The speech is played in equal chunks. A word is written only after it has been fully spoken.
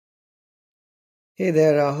Hey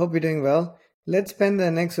there, hope you're doing well. Let's spend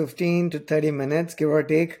the next 15 to 30 minutes, give or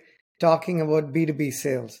take, talking about B2B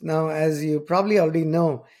sales. Now, as you probably already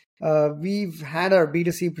know, we've had our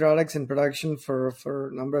B2C products in production for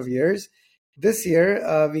a number of years. This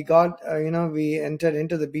year, we entered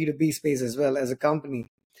into the B2B space as well as a company.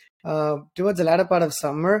 Towards the latter part of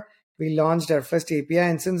summer, we launched our first API,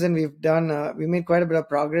 and since then we made quite a bit of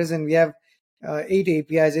progress, and we have 8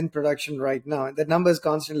 APIs in production right now. That number is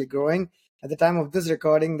constantly growing. At the time of this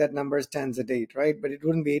recording, that number stands at 8, right? But it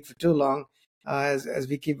wouldn't be 8 for too long as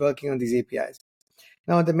we keep working on these APIs.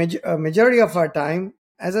 Now, the majority of our time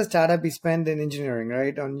as a startup, we spend in engineering,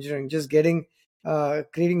 right? On engineering, just creating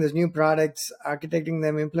those new products, architecting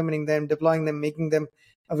them, implementing them, deploying them, making them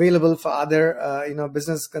available for other,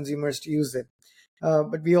 business consumers to use it.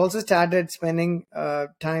 But we also started spending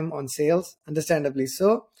time on sales, understandably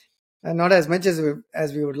so. Not as much as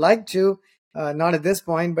we would like to, not at this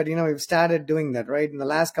point, but we've started doing that, right? In the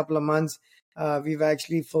last couple of months, we've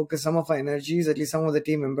actually focused some of our energies, at least some of the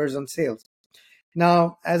team members, on sales.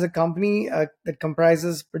 Now, as a company that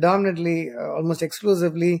comprises predominantly, almost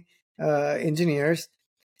exclusively engineers,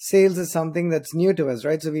 sales is something that's new to us,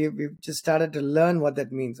 right? So we've just started to learn what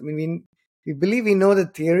that means. I mean, we believe we know the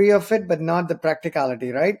theory of it, but not the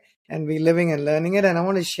practicality, right? And we're living and learning it. And I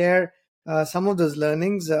want to share some of those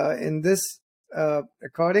learnings in this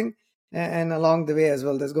recording and along the way as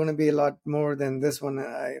well. There's going to be a lot more than this one,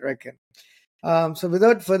 I reckon. So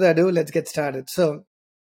without further ado, let's get started. So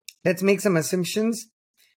let's make some assumptions.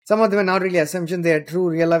 Some of them are not really assumptions; they are true,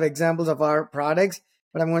 real-life examples of our products.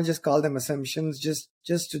 But I'm going to just call them assumptions, just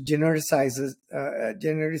to genericize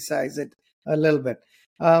it a little bit.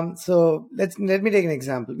 So let me take an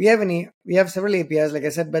example. We have several APIs, like I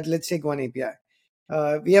said, but let's take one API.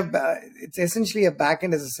 We have It's essentially a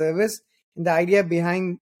backend as a service, and the idea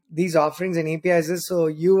behind these offerings and APIs is so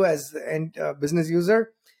you as the business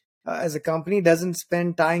user, as a company, doesn't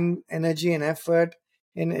spend time, energy, and effort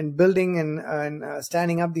in building and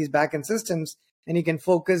standing up these backend systems, and you can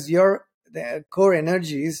focus the core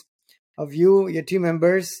energies of your team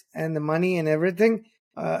members, and the money and everything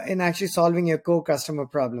in actually solving your core customer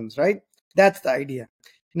problems, right? That's the idea.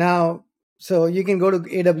 Now, so you can go to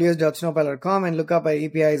aws.snowpile.com and look up our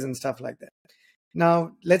APIs and stuff like that.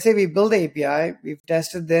 Now, let's say we build the API, we've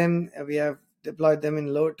tested them, we have deployed them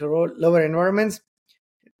in lower environments,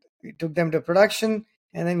 we took them to production,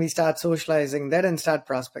 and then we start socializing that and start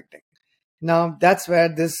prospecting. Now, that's where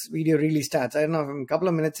this video really starts. I don't know if I'm a couple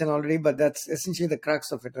of minutes in already, but that's essentially the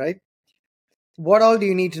crux of it, right? What all do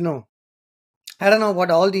you need to know? I don't know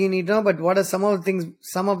what all do you need to know, but what are some of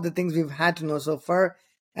the things we've had to know so far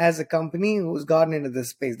as a company who's gotten into this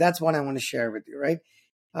space? That's what I want to share with you, right?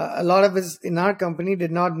 A lot of us in our company did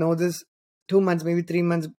not know this 2 months, maybe 3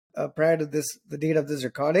 months prior to the date of this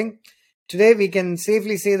recording. Today, we can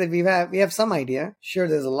safely say that we have some idea. Sure,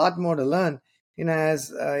 there's a lot more to learn,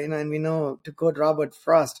 and we know, to quote Robert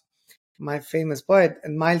Frost, my famous poet,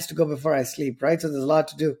 and miles to go before I sleep, right? So there's a lot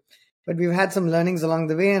to do. But we've had some learnings along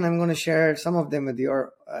the way, and I'm going to share some of them with you,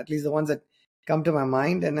 or at least the ones that come to my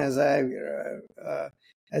mind. And as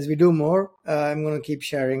we do more, I'm going to keep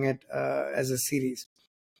sharing it as a series.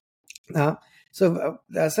 So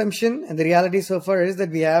the assumption and the reality so far is that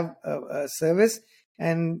we have a service,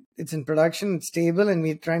 and it's in production, it's stable, and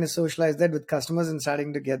we're trying to socialize that with customers and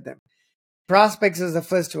starting to get them. Prospects is the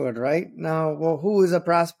first word, right? Now, well, who is a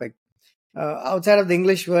prospect? Outside of the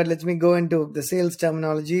English word, let me go into the sales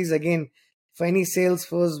terminologies. Again, for any sales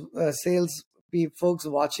folks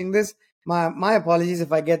watching this, my apologies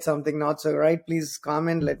if I get something not so right. Please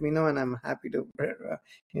comment, let me know, and I'm happy to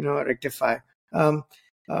rectify.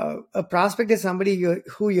 A prospect is somebody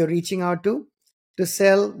who you're reaching out to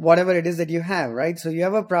sell whatever it is that you have, right? So you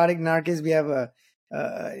have a product. In our case, we have an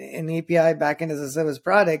API backend as a service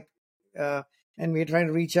product, and we're trying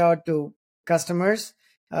to reach out to customers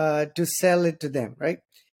to sell it to them, right?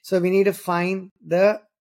 So we need to find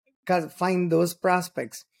those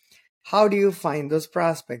prospects. How do you find those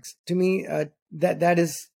prospects? To me, that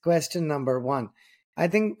is question number one. I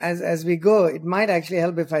think as we go, it might actually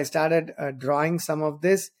help if I started drawing some of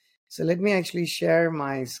this. So let me actually share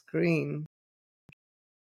my screen.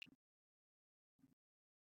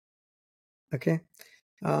 Okay.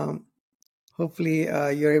 Hopefully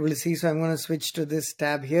you're able to see. So I'm going to switch to this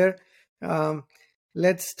tab here.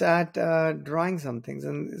 Let's start drawing some things,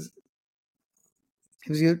 and this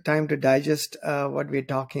gives you time to digest what we're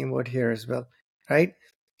talking about here as well, right?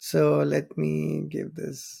 So let me give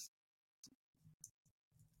this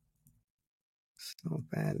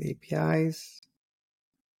Snowpal APIs.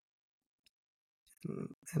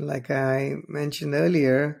 And like I mentioned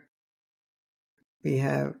earlier, we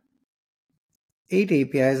have 8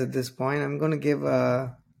 APIs at this point. I'm going to give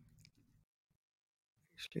a,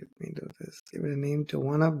 let me do this, give it a name to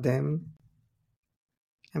one of them.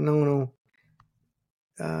 I'm not going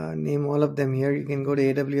to name all of them here. You can go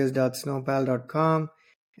to aws.snowpal.com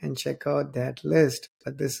and check out that list.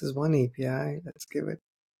 But this is one API. Let's give it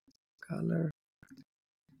color.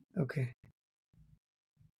 Okay.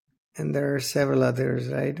 And there are several others,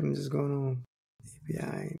 right? I'm just going to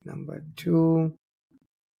API number 2.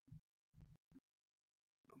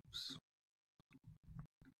 Oops.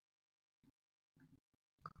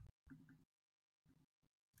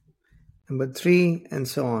 Number 3, and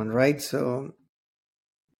so on, right? So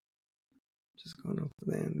just going to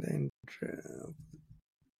then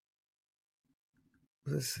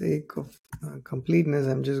for the sake of completeness,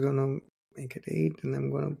 I'm just going to make it 8, and I'm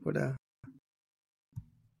going to put a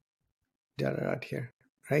dot out here,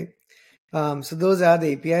 right? So those are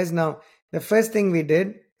the APIs. Now, the first thing we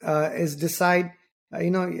did is decide,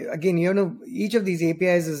 again, each of these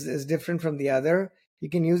APIs is different from the other. You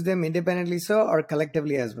can use them independently or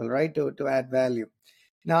collectively as well, right? To add value.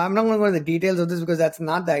 Now, I'm not going to go into the details of this because that's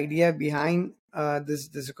not the idea behind this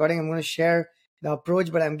recording. I'm going to share the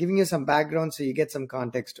approach, but I'm giving you some background so you get some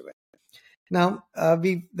context to it. Now,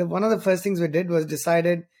 one of the first things we did was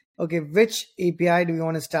decided, okay, which API do we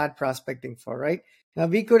want to start prospecting for, right? Now,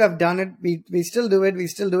 we could have done it. We still do it. We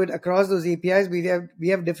still do it across those APIs. We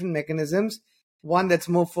have different mechanisms. One that's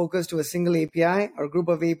more focused to a single API or group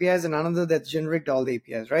of APIs, and another that's generic to all the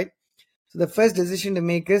APIs, right? So the first decision to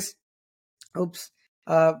make is,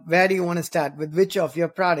 where do you want to start with which of your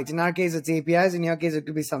products? In our case, it's APIs. In your case, it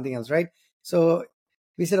could be something else, right? So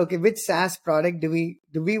we said, okay, which SaaS product do we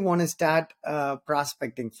want to start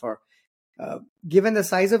prospecting for? Given the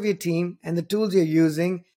size of your team and the tools you're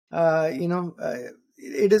using,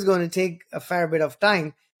 it is going to take a fair bit of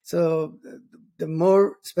time. So the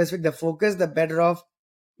more specific the focus, the better off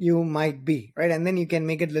you might be, right? And then you can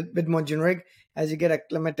make it a little bit more generic as you get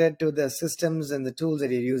acclimated to the systems and the tools that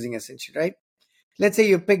you're using, essentially, right? Let's say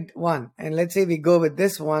you picked one, and let's say we go with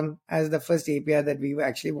this one as the first API that we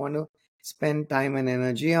actually want to spend time and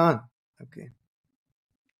energy on. Okay.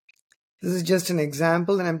 This is just an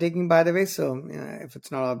example that I'm taking, by the way, so if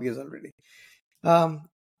it's not obvious already.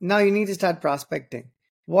 Now you need to start prospecting.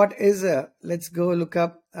 What is let's go look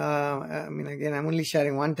up. Again, I'm only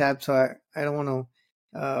sharing one tab, so I don't want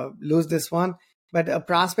to lose this one. But a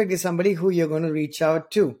prospect is somebody who you're going to reach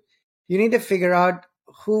out to. You need to figure out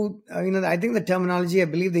who, I think the terminology I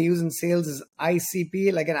believe they use in sales is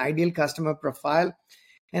ICP, like an ideal customer profile.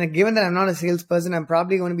 And given that I'm not a salesperson, I'm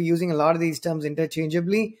probably going to be using a lot of these terms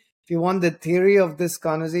interchangeably. If you want the theory of this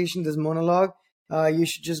conversation, this monologue, you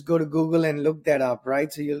should just go to Google and look that up,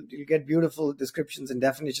 right? So you'll get beautiful descriptions and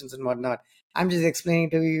definitions and whatnot. I'm just explaining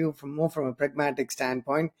to you from a pragmatic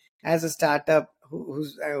standpoint as a startup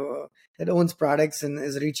that owns products and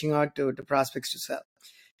is reaching out to prospects to sell.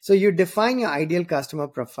 So you define your ideal customer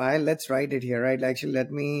profile. Let's write it here, right? Actually,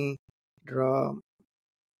 let me draw.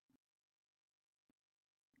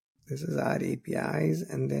 This is our APIs,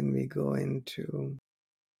 and then we go into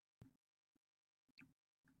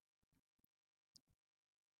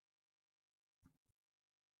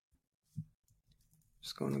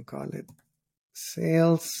just going to call it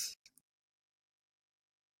sales.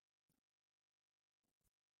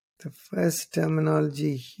 The first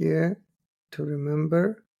terminology here to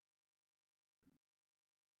remember,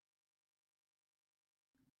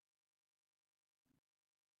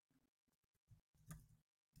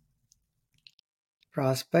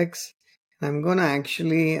 prospects. I'm going to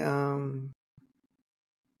actually, come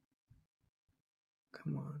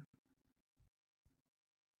on.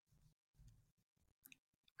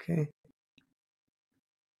 Okay.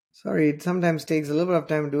 Sorry, it sometimes takes a little bit of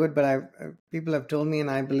time to do it, but people have told me, and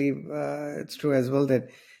I believe it's true as well, that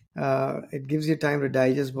it gives you time to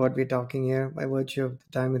digest what we're talking here by virtue of the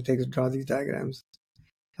time it takes to draw these diagrams.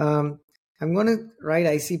 I'm going to write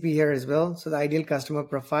ICP here as well. So the ideal customer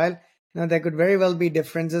profile. Now there could very well be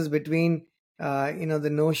differences between, the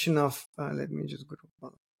notion of, let me just go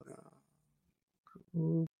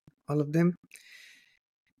to all of them.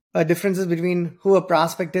 Differences between who a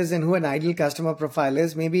prospect is and who an ideal customer profile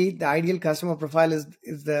is. Maybe the ideal customer profile is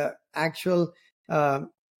the actual,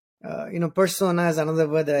 persona is another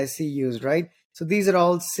word that I see used, right? So these are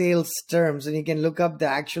all sales terms, and you can look up the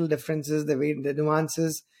actual differences, the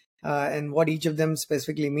nuances, and what each of them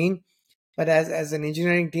specifically mean. But as an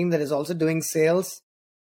engineering team that is also doing sales,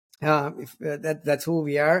 that's who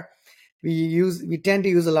we are. We tend to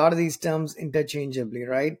use a lot of these terms interchangeably,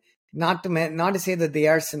 right? Not to say that they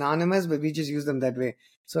are synonymous, but we just use them that way.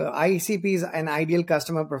 So ICP is an ideal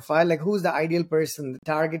customer profile. Like, who's the ideal person, the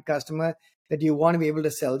target customer that you want to be able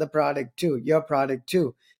to sell the product to, your product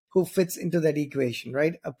to, who fits into that equation,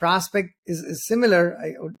 right? A prospect is similar,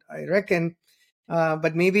 I reckon,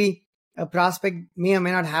 but maybe a prospect may or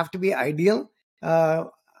may not have to be ideal.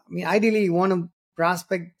 Ideally, you want to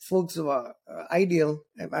prospect folks who are ideal.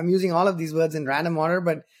 I'm using all of these words in random order,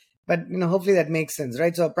 but hopefully that makes sense,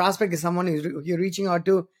 right? So a prospect is someone you're reaching out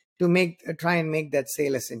to try and make that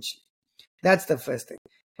sale essentially. That's the first thing.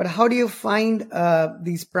 But how do you find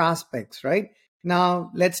these prospects, right?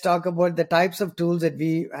 Now let's talk about the types of tools that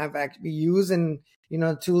we have actually used, and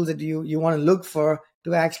tools that you want to look for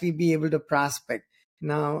to actually be able to prospect.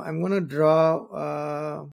 Now I'm going to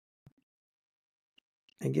draw.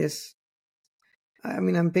 I guess.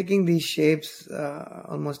 I'm picking these shapes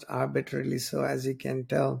almost arbitrarily, so as you can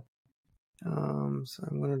tell. So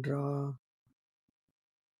I'm going to draw.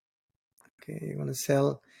 Okay, you're going to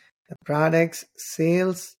sell the products,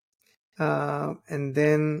 sales, and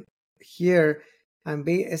then here I'm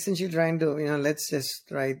essentially trying to, let's just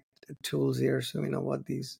write tools here so we know what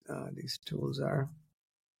these tools are.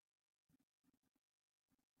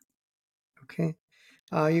 Okay.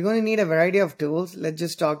 You're going to need a variety of tools. Let's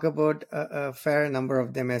just talk about a fair number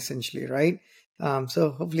of them essentially, right?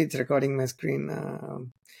 So hopefully it's recording my screen.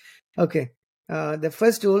 Okay. The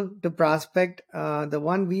first tool to prospect, the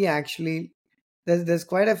one we actually, there's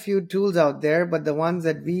quite a few tools out there, but the ones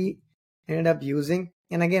that we ended up using,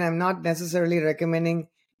 and again, I'm not necessarily recommending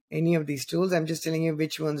any of these tools. I'm just telling you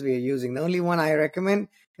which ones we are using. The only one I recommend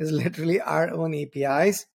is literally our own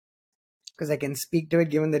APIs, because I can speak to it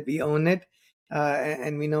given that we own it,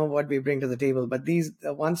 and we know what we bring to the table. But these,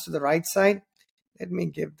 the ones to the right side, let me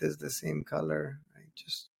give this the same color.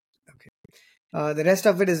 Okay. The rest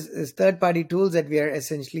of it is third-party tools that we are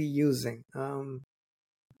essentially using.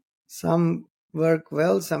 Some work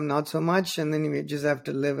well, some not so much, and then we just have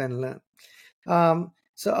to live and learn.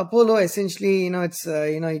 So Apollo essentially, it's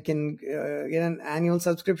you can get an annual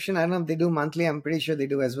subscription. I don't know if they do monthly. I'm pretty sure they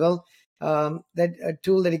do as well. That a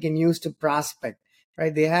tool that you can use to prospect,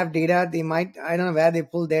 right? They have data. I don't know where they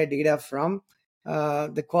pull their data from.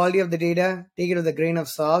 The quality of the data, take it with a grain of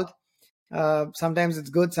salt. Sometimes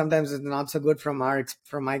it's good, sometimes it's not so good from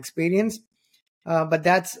my experience. But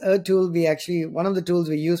that's a tool one of the tools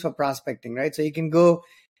we use for prospecting, right? So you can go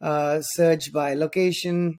search by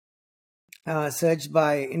location, search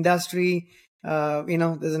by industry.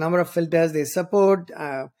 There's a number of filters they support.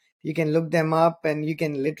 You can look them up, and you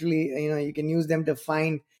can literally, you can use them to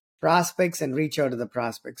find prospects and reach out to the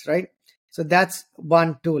prospects, right? So that's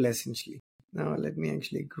one tool essentially. Now let me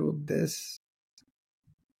actually group this.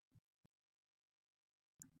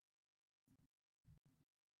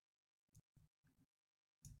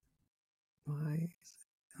 Why is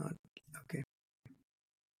it not? Okay.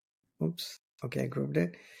 Oops. Okay, I grouped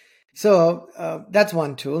it. So that's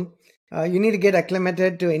one tool. You need to get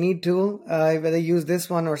acclimated to any tool, whether you use this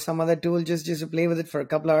one or some other tool. Just to play with it for a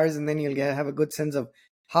couple hours, and then you'll have a good sense of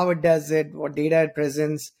how it does it, what data it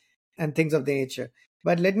presents, and things of the nature.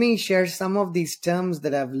 But let me share some of these terms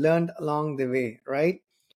that I've learned along the way, right,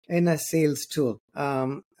 in a sales tool.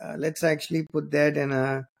 Let's actually put that in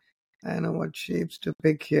a, I don't know what shapes to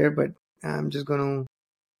pick here, but I'm just going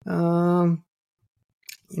to,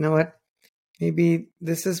 you know what? Maybe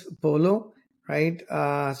this is Polo, right?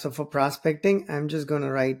 So for prospecting, I'm just going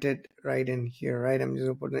to write it right in here, right? I'm just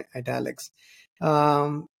going to put it in italics.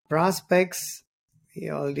 Prospects, we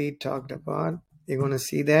already talked about. You're going to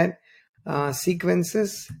see that.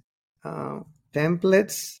 Sequences,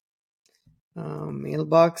 templates,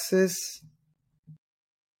 mailboxes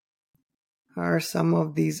are some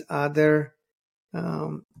of these other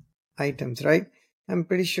items, right? I'm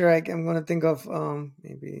pretty sure I'm going to think of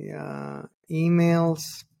maybe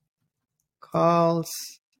emails,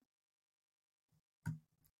 calls.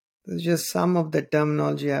 This is just some of the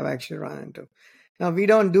terminology I've actually run into. Now, we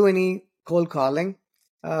don't do any cold calling.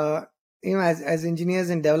 As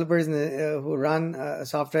engineers and developers who run a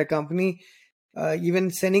software company,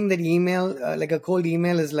 even sending that email, like a cold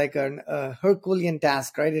email, is like a Herculean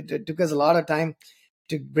task, right? It took us a lot of time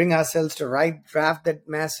to bring ourselves to draft that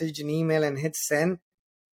message and email and hit send,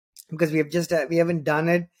 because we haven't done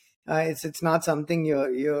it. It's not something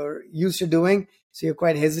you're used to doing, so you're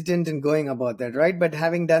quite hesitant in going about that, right? But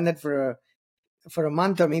having done that for a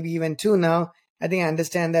month or maybe even two now, I think I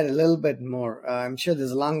understand that a little bit more. I'm sure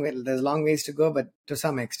there's long ways to go, but to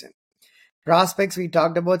some extent. Prospects, we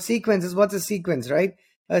talked about. Sequences. What's a sequence, right?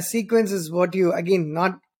 A sequence is what you, again,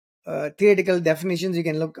 not theoretical definitions you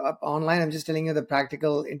can look up online. I'm just telling you the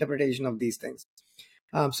practical interpretation of these things.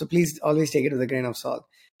 So please always take it with a grain of salt.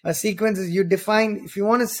 A sequence is you define, if you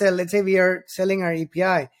want to sell, let's say we are selling our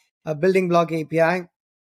API, a building block API.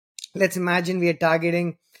 Let's imagine we are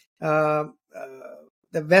targeting uh,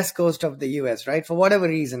 the west coast of the US, right? For whatever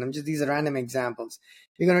reason, these are random examples.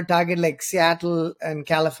 We're going to target like Seattle and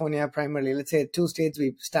California primarily. Let's say 2 states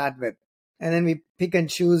we start with, and then we pick and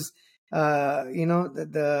choose, the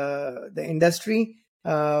industry,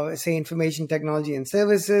 say information technology and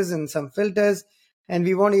services, and some filters, and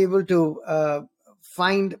we want to be able to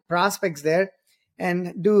find prospects there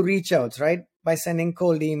and do reach outs, right? By sending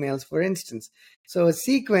cold emails, for instance. So a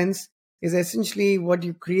sequence is essentially what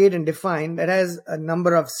you create and define that has a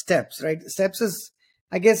number of steps, right? Steps is,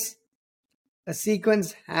 I guess, a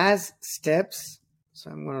sequence has steps.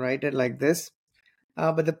 So I'm going to write it like this.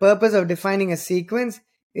 But the purpose of defining a sequence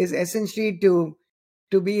is essentially to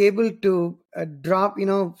be able to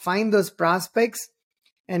find those prospects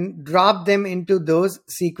and drop them into those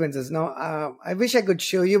sequences. Now, I wish I could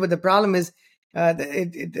show you, but the problem is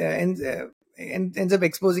it ends up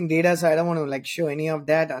exposing data, so I don't want to like show any of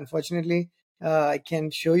that. Unfortunately, I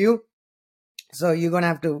can't show you. So you're going to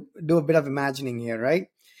have to do a bit of imagining here, right?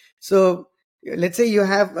 So let's say you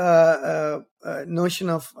have a notion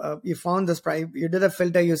of you found this, you did a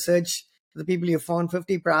filter, you search the people, you found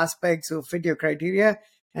 50 prospects who fit your criteria,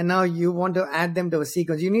 and now you want to add them to a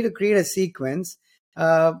sequence. You need to create a sequence,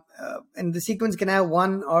 and the sequence can have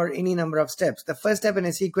one or any number of steps. The first step in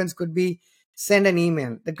a sequence could be send an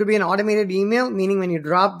email. That could be an automated email, meaning when you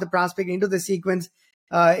drop the prospect into the sequence,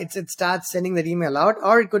 it starts sending that email out.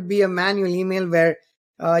 Or it could be a manual email where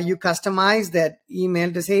you customize that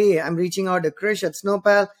email to say, hey, I'm reaching out to Krish at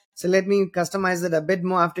Snowpal, so let me customize it a bit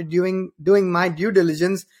more after doing my due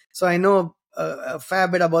diligence, so I know a fair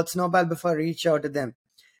bit about Snowpal before I reach out to them.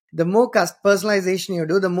 The more personalization you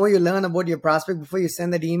do, the more you learn about your prospect before you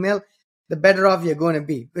send that email, the better off you're going to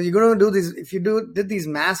be. Because you're going to do this, if you did these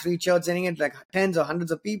mass reach outs, sending it like tens or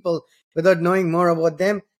hundreds of people without knowing more about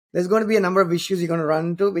them, there's going to be a number of issues you're going to run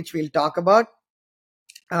into, which we'll talk about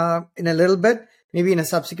in a little bit, maybe in a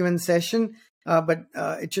subsequent session. But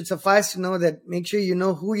it should suffice to know that make sure you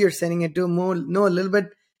know who you're sending it to, know a little bit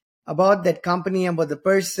about that company, about the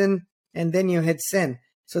person, and then you hit send.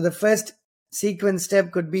 So the first sequence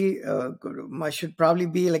step could be, should probably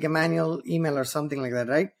be like a manual email or something like that,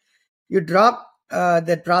 right? You drop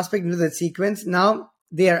that prospect into the sequence. Now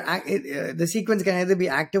the sequence can either be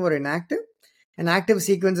active or inactive. An active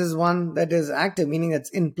sequence is one that is active, meaning it's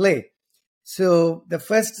in play. So the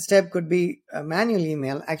first step could be a manual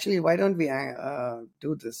email. Actually, why don't we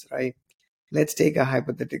do this, right? Let's take a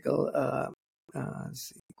hypothetical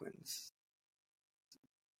sequence.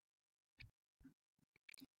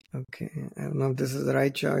 Okay, I don't know if this is the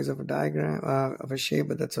right choice of a diagram, of a shape,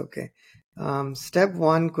 but that's okay. Step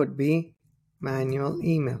one could be manual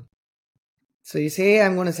email. So you say, hey,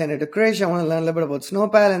 I'm going to send it to Krish. I want to learn a little bit about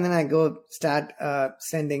Snowpal, and then I go start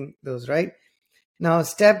sending those, right? Now,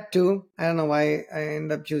 step two, I don't know why I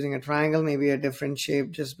end up choosing a triangle, maybe a different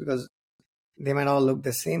shape, just because they might all look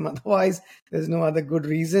the same. Otherwise, there's no other good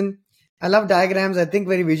reason. I love diagrams. I think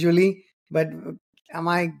very visually, but am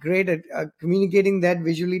I great at communicating that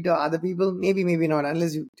visually to other people? Maybe, maybe not.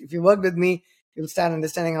 Unless if you work with me, you'll start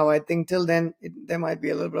understanding how I think. Till then, there might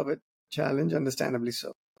be a little bit of a challenge, understandably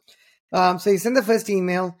so. So you send the first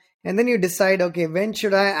email, and then you decide, okay, when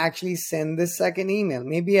should I actually send this second email?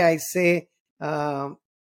 Maybe I say, let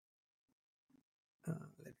me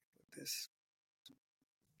put this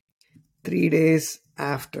 3 days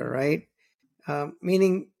after, right?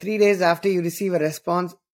 Meaning 3 days after you receive a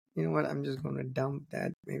response. You know what? I'm just going to dump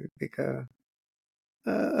that. Maybe pick a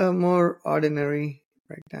more ordinary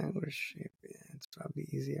rectangular shape. Yeah, it's probably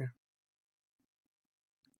easier.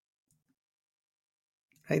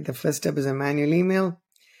 Right. The first step is a manual email,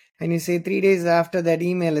 and you say 3 days after that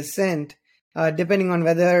email is sent, depending on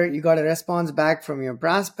whether you got a response back from your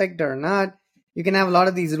prospect or not. You can have a lot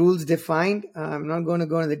of these rules defined. I'm not going to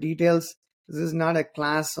go into the details. This is not a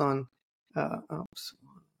class on. Oops.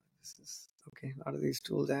 Okay, a lot of these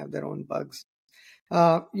tools have their own bugs.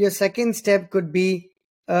 Your second step could be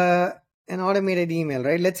an automated email,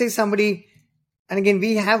 right? Let's say somebody, and again,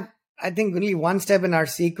 we have, I think, only one step in our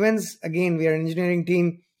sequence. Again, we are an engineering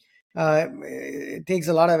team. It takes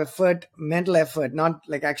a lot of effort, mental effort, not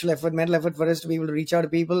like actual effort, mental effort for us to be able to reach out to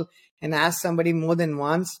people and ask somebody more than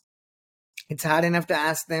once. It's hard enough to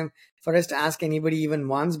ask them, for us to ask anybody even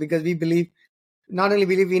once, because we believe, not only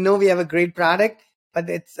believe, we know we have a great product, but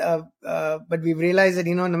it's but we've realized that,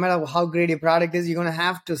 no matter how great your product is, you're going to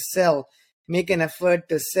have to sell, make an effort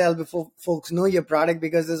to sell before folks know your product,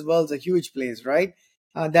 because this world's a huge place, right?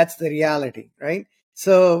 That's the reality, right?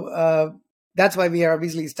 So that's why we are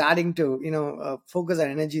obviously starting to focus our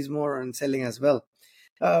energies more on selling as well.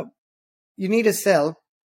 uh, you need to sell.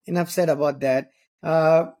 Enough said about that.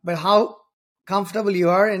 But how comfortable you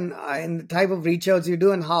are in the type of reach outs you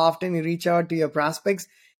do and how often you reach out to your prospects,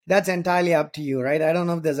 that's entirely up to you, right? I don't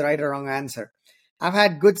know if there's a right or wrong answer. I've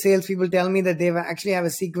had good salespeople tell me that they actually have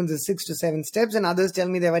a sequence of 6 to 7 steps, and others tell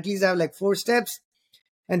me they at least have like 4 steps,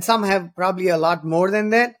 and some have probably a lot more than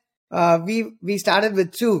that. We started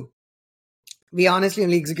with two. We honestly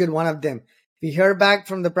only execute one of them. We hear back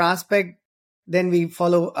from the prospect, then we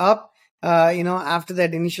follow up, after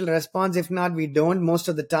that initial response. If not, we don't most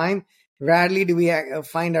of the time. Rarely do we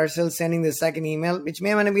find ourselves sending the second email, which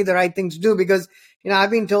may want to be the right thing to do, because,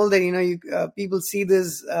 I've been told that, people see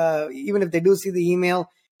this, even if they do see the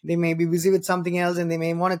email, they may be busy with something else and they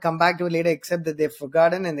may want to come back to it later, except that they've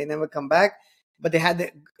forgotten and they never come back. But they had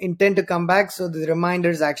the intent to come back, so the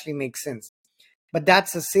reminders actually make sense. But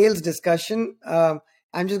that's a sales discussion.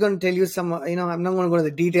 I'm just going to tell you some, I'm not going to go to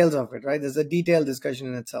the details of it, right? There's a detailed discussion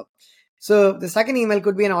in itself. So the second email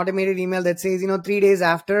could be an automated email that says, 3 days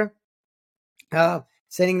after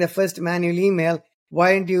sending the first manual email,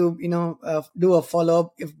 why don't you, do a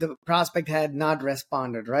follow-up if the prospect had not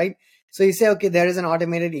responded, right? So you say, okay, there is an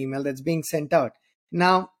automated email that's being sent out.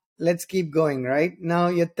 Now, let's keep going, right? Now,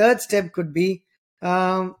 your third step could be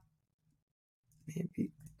maybe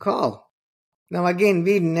call. Now, again,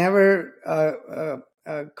 we never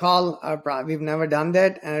call our we've never done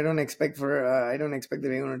that, and I don't expect that we're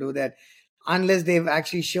going to do that unless they've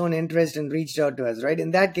actually shown interest and reached out to us, right?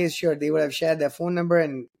 In that case, sure, they would have shared their phone number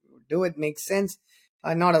and do it. Makes sense.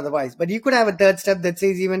 Not otherwise. But you could have a third step that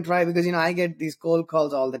says even try, because I get these cold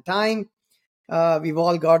calls all the time. We've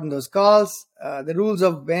all gotten those calls. The rules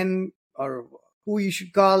of when or who you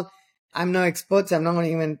should call, I'm no expert, so I'm not going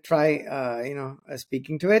to even try,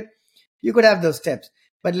 speaking to it. You could have those steps.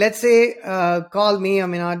 But let's say call me or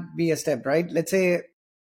may not be a step, right? Let's say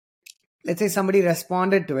somebody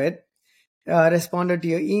responded to it, responded to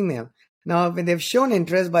your email. Now, when they've shown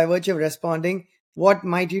interest by virtue of responding, what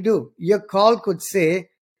might you do? Your call could say,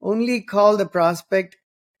 only call the prospect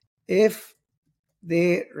if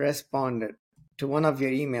they responded to one of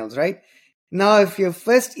your emails, right? Now, if your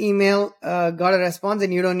first email got a response,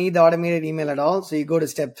 then you don't need the automated email at all. So you go to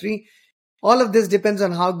step 3. All of this depends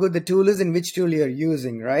on how good the tool is and which tool you're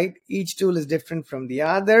using, right? Each tool is different from the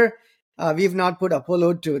other. We've not put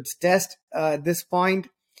Apollo to its test at this point.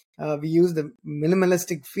 We use the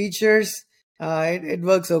minimalistic features. It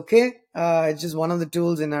works okay. It's just one of the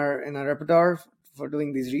tools in our repertoire for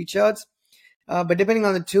doing these reach outs. But depending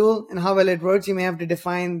on the tool and how well it works, you may have to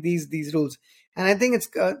define these rules. And I think it's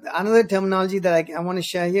another terminology that I want to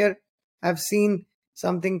share here. I've seen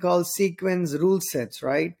something called sequence rule sets,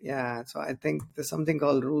 right? Yeah, so I think there's something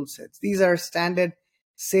called rule sets. These are standard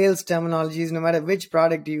sales terminologies. No matter which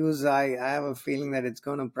product you use, I have a feeling that it's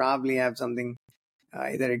going to probably have something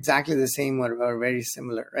either exactly the same or very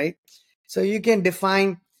similar, right? So you can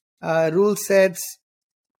define rule sets,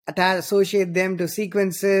 associate them to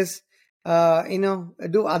sequences,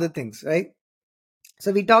 do other things, right?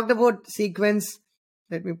 So we talked about sequence.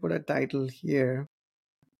 Let me put a title here.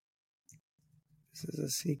 This is a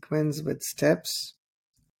sequence with steps.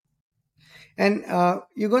 And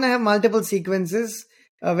you're going to have multiple sequences.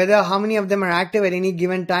 Whether how many of them are active at any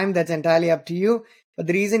given time, that's entirely up to you. But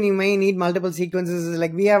the reason you may need multiple sequences is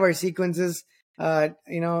like we have our sequences,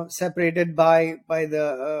 separated by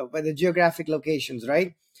the geographic locations,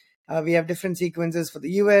 right? We have different sequences for the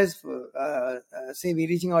US. Say we're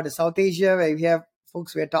reaching out to South Asia, where we have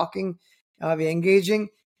folks we're talking, we're engaging.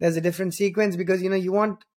 There's a different sequence because you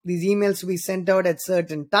want these emails to be sent out at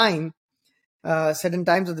certain times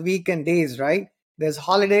of the week and days, right? There's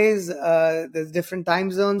holidays, there's different time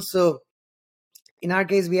zones. So in our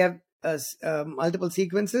case, we have multiple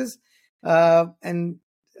sequences, and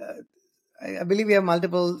I believe we have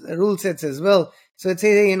multiple rule sets as well. So let's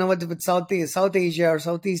say, with South Asia or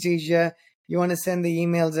Southeast Asia, you want to send the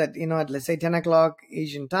emails at let's say 10 o'clock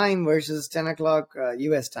Asian time versus 10 o'clock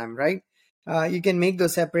US time, right? You can make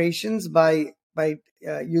those separations by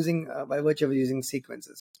virtue of using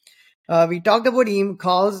sequences. We talked about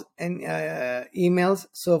calls and emails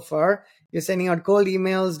so far. You're sending out cold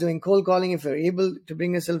emails, doing cold calling if you're able to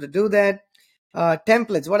bring yourself to do that.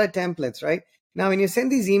 Templates. What are templates, right? Now, when you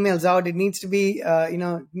send these emails out, it needs to be,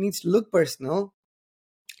 it needs to look personal.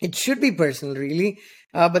 It should be personal, really.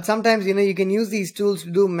 But sometimes, you can use these tools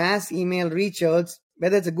to do mass email reach outs.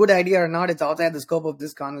 Whether it's a good idea or not, it's outside the scope of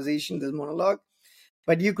this conversation, this monologue.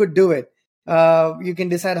 But you could do it. You can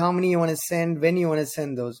decide how many you want to send, when you want to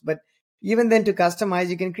send those. But even then, to customize,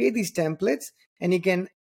 you can create these templates, and you can,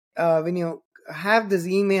 when you have this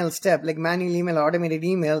email step, like manual email, automated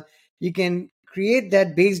email, you can create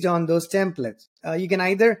that based on those templates. You can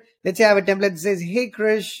either, let's say I have a template that says, hey,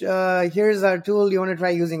 Krish, here's our tool. You want to try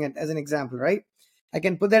using it as an example, right? I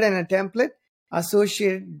can put that in a template,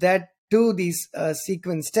 associate that to these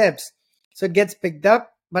sequence steps. So it gets picked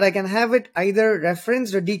up, but I can have it either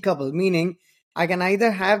referenced or decoupled, meaning I can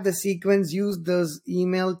either have the sequence use those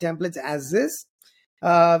email templates as this,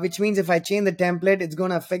 which means if I change the template, it's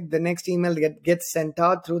going to affect the next email that gets sent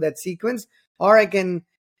out through that sequence. Or I can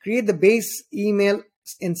create the base email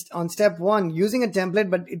on step one using a template,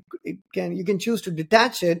 but you can choose to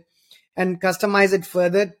detach it and customize it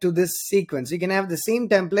further to this sequence. You can have the same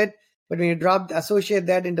template, but when you associate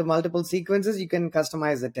that into multiple sequences, you can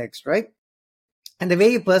customize the text, right? And the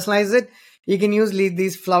way you personalize it, you can use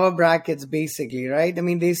these flower brackets basically, right? I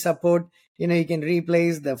mean, they support, you can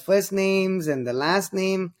replace the first names and the last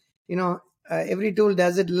name. Every tool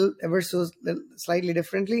does it ever so slightly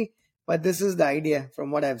differently, but this is the idea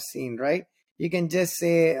from what I've seen, right? You can just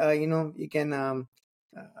say, you can uh,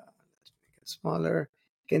 smaller.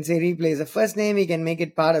 You can say replace the first name. You can make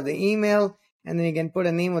it part of the email, and then you can put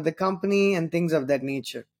a name of the company and things of that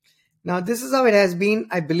nature. Now, this is how it has been,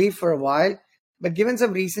 I believe, for a while. But given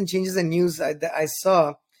some recent changes in news I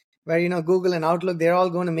saw, where Google and Outlook, they're all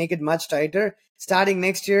going to make it much tighter starting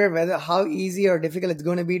next year. Whether how easy or difficult it's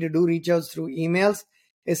going to be to do reach outs through emails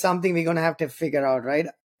is something we're going to have to figure out, right?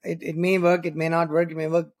 It may work, it may not work, it may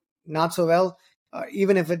work not so well.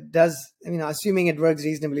 Even if it does, assuming it works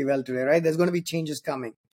reasonably well today, right? There's going to be changes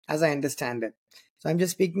coming, as I understand it. So I'm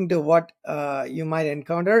just speaking to what you might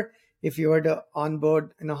encounter if you were to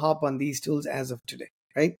onboard, hop on these tools as of today,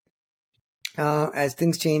 right? As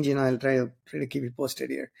things change, I'll try to keep you posted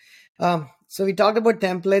here. So we talked about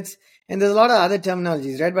templates, and there's a lot of other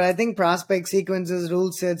terminologies, right? But I think prospect sequences,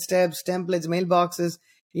 rule sets, steps, templates, mailboxes,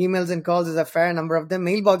 emails, and calls is a fair number of them.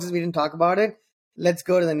 Mailboxes, we didn't talk about it. Let's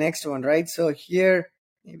go to the next one, right? So here,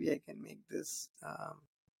 maybe I can make this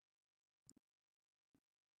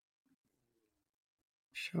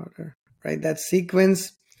shorter, right? That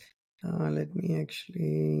sequence. Let me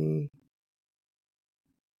actually.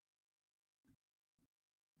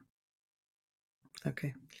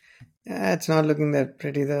 Okay. It's not looking that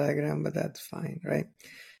pretty, the diagram, but that's fine, right?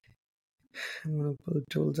 I'm going to pull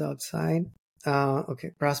tools outside.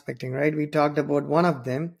 Okay, prospecting, right? We talked about one of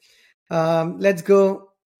them. Let's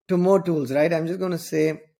go to more tools, right? I'm just going to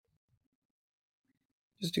say,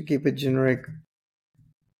 just to keep it generic,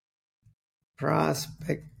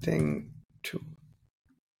 prospecting tool,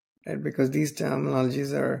 right? Because these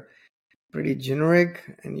terminologies are pretty generic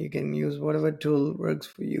and you can use whatever tool works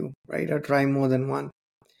for you, right? Or try more than one.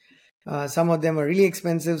 Some of them are really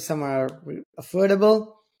expensive, some are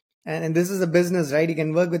affordable. And this is a business, right? You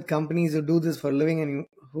can work with companies who do this for a living and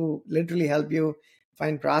who literally help you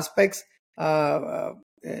find prospects.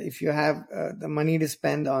 If you have the money to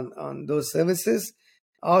spend on those services,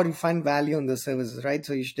 or you find value in those services, right?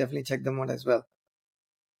 So you should definitely check them out as well.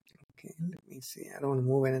 Okay, let me see. I don't want to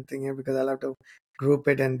move anything here because I'll have to group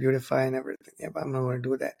it and beautify and everything. Yep, I'm not going to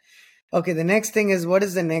do that. Okay, the next thing is, what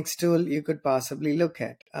is the next tool you could possibly look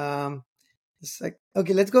at?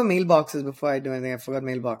 Okay, let's go mailboxes before I do anything. I forgot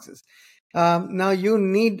mailboxes. Now you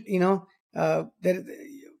need,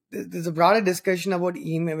 there's a broader discussion about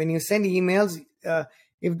email. When you send emails,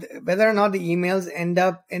 if whether or not the emails end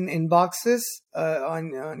up in inboxes,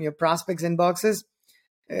 on your prospects' inboxes,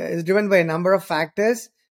 is driven by a number of factors.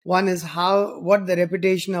 One is what the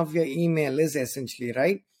reputation of your email is, essentially,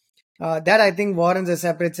 right? That I think warrants a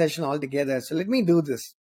separate session altogether. So let me do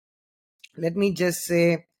this. Let me just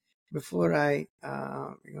say, before I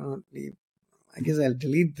leave, I guess I'll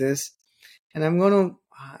delete this, and I'm going to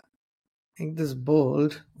make this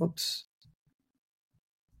bold. Oops,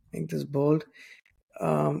 make this bold.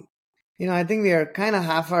 I think we are kind of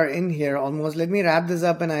half hour in here almost. Let me wrap this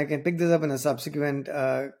up, and I can pick this up in a subsequent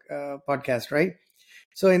podcast, right?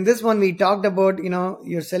 So in this one, we talked about,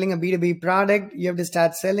 you're selling a B2B product. You have to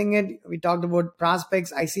start selling it. We talked about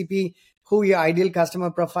prospects, ICP, who your ideal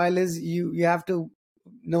customer profile is. You have to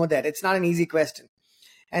know that. It's not an easy question.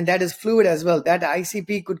 And that is fluid as well. That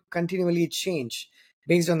ICP could continually change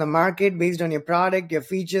based on the market, based on your product, your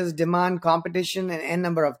features, demand, competition, and n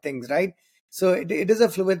number of things, right? So it is a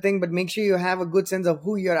fluid thing, but make sure you have a good sense of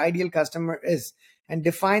who your ideal customer is and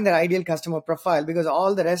define that ideal customer profile, because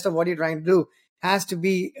all the rest of what you're trying to do has to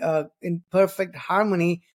be in perfect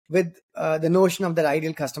harmony with the notion of that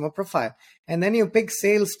ideal customer profile. And then you pick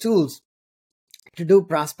sales tools to do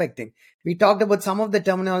prospecting. We talked about some of the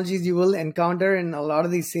terminologies you will encounter in a lot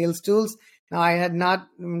of these sales tools. Now,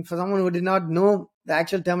 for someone who did not know the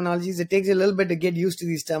actual terminologies, it takes you a little bit to get used to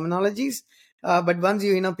these terminologies. but once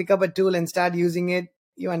you pick up a tool and start using it,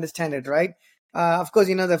 you understand it, right? Of course,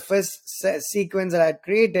 the first sequence that I had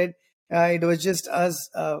created, it was just us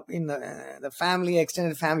in the family,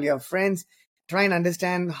 extended family of friends, try and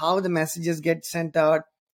understand how the messages get sent out,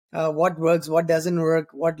 what works, what doesn't work,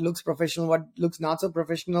 what looks professional, what looks not so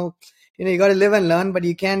professional. You got to live and learn, but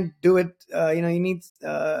you can't do it. You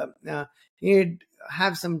need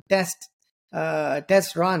have some test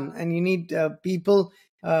run, and you need people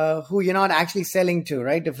who you're not actually selling to,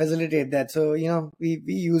 right, to facilitate that. So we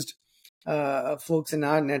used folks in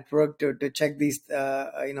our network to check these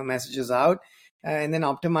messages out, and then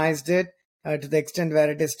optimized it to the extent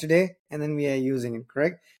where it is today, and then we are using it,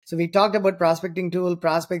 correct? So we talked about prospecting tool,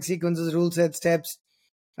 prospect sequences, rule set, steps,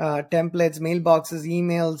 templates, mailboxes,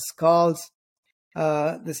 emails, calls,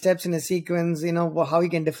 the steps in a sequence, how you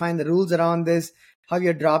can define the rules around this, how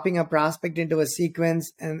you're dropping a prospect into a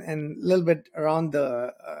sequence, and a little bit around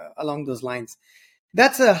along those lines.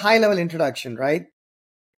 That's a high level introduction, right?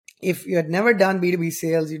 If you had never done B2B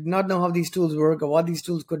sales, you did not know how these tools work or what these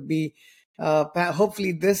tools could be.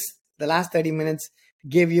 Hopefully the last 30 minutes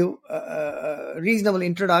gave you a reasonable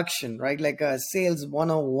introduction, right? Like a sales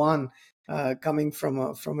 101 coming from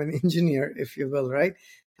an engineer, if you will, right?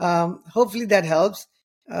 Hopefully that helps.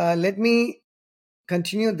 Let me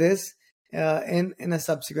continue this in a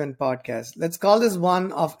subsequent podcast. Let's call this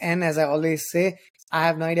one of N, as I always say. I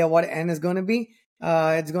have no idea what N is going to be.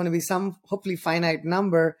 It's going to be some hopefully finite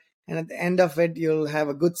number. And at the end of it, you'll have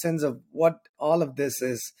a good sense of what all of this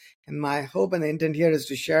is. And my hope and the intent here is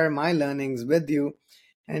to share my learnings with you.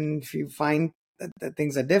 And if you find that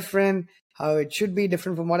things are different, how it should be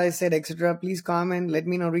different from what I said, etc., please comment, let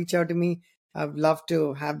me know, reach out to me. I'd love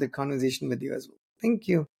to have the conversation with you as well. Thank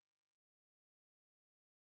you.